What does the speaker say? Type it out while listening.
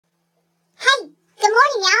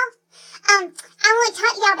I want to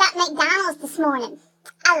talk to y'all about McDonald's this morning.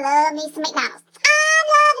 I love me some McDonald's. I'm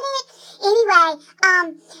loving it. Anyway,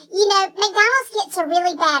 McDonald's gets a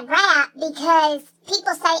really bad rap because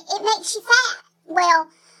people say it makes you fat. Well,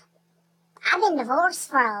 I've been divorced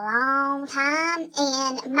for a long time,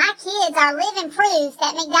 and my kids are living proof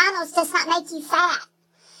that McDonald's does not make you fat.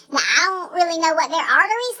 Now, I don't really know what their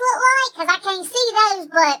arteries look like, because I can't see those,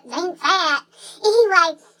 but they ain't fat.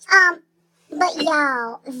 Anyway, but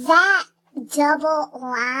y'all, that double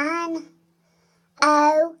line,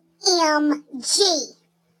 OMG,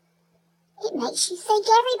 it makes you think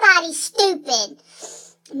everybody's stupid.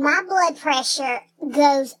 My blood pressure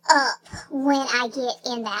goes up when I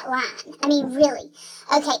get in that line. I mean, really.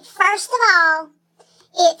 Okay, first of all,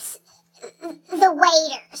 it's the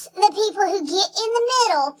waiters, the people who get in the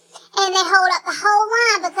middle, and they hold up the whole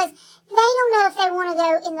line because they don't know if they want to go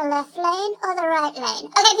in the left lane or the right lane.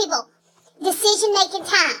 Okay, people, decision-making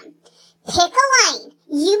time. Pick a lane.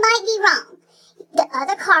 You might be wrong. The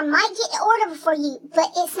other car might get the order before you,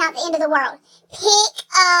 but it's not the end of the world. Pick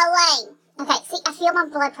a lane. Okay, see, I feel my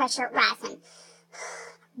blood pressure rising.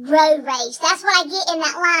 Road rage. That's what I get in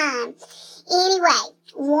that line. Anyway,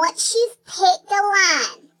 once you've picked a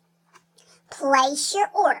line, place your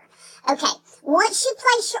order. Okay, once you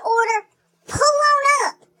place your order, pull on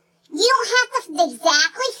up. You don't have to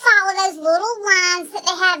exactly follow those little lines that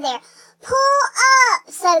they have there. Pull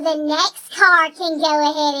up so the next car can go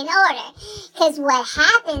ahead and order. Because what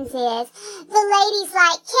happens is, the lady's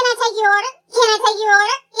like, can I take your order? Can I take your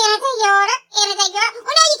order? Can I take your order? Can I take your order?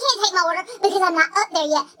 Well, no, you can't take my order because I'm not up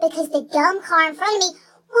there yet because the dumb car in front of me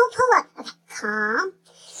won't pull up. Okay,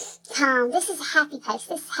 calm. This is a happy place.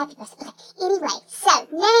 Okay, anyway, so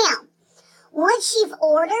now, once you've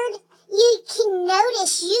ordered, you can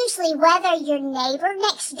notice usually whether your neighbor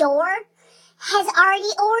next door has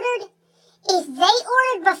already ordered. If they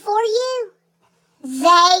ordered before you,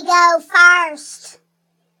 they go first.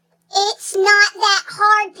 It's not that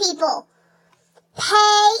hard, people.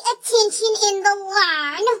 Pay attention in the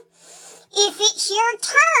line. If it's your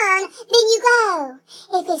turn, then you go.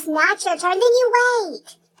 If it's not your turn, then you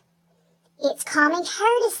wait. It's common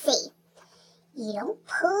courtesy. You don't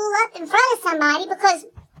pull up in front of somebody because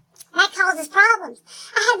that causes problems.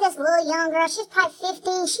 I had this little young girl, she's probably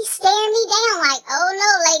 15, she's staring me down like, oh no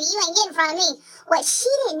lady, you ain't getting in front of me. What she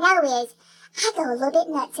didn't know is, I go a little bit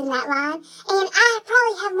nuts in that line, and I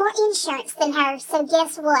probably have more insurance than her, so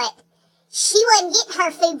guess what? She wasn't getting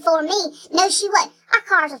her food for me. No, she wasn't. Our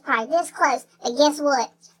cars was probably this close, but guess what?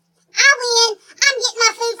 I win. I'm getting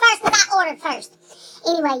my food first because I ordered first.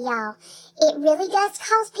 Anyway, y'all, it really does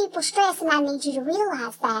cause people stress, and I need you to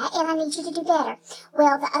realize that, and I need you to do better.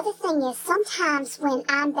 Well, the other thing is, sometimes when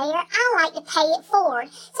I'm there, I like to pay it forward,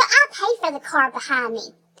 so I'll pay for the car behind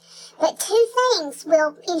me. But two things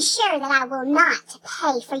will ensure that I will not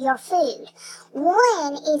pay for your food.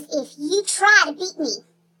 One is if you try to beat me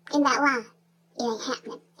in that line, it ain't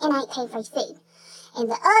happening, and I ain't paying for your food. And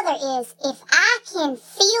the other is, if I can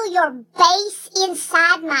feel your bass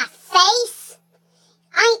inside my face,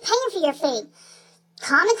 I ain't paying for your food.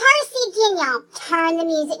 Common courtesy again, y'all. Turn the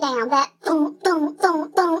music down. That boom, boom,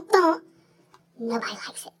 boom, boom, boom. Nobody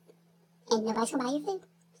likes it. And nobody's gonna buy your food.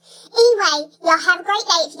 Anyway, y'all have a great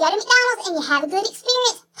day. If you go to McDonald's and you have a good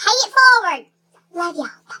experience, pay it forward. Love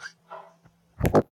y'all. Bye-bye.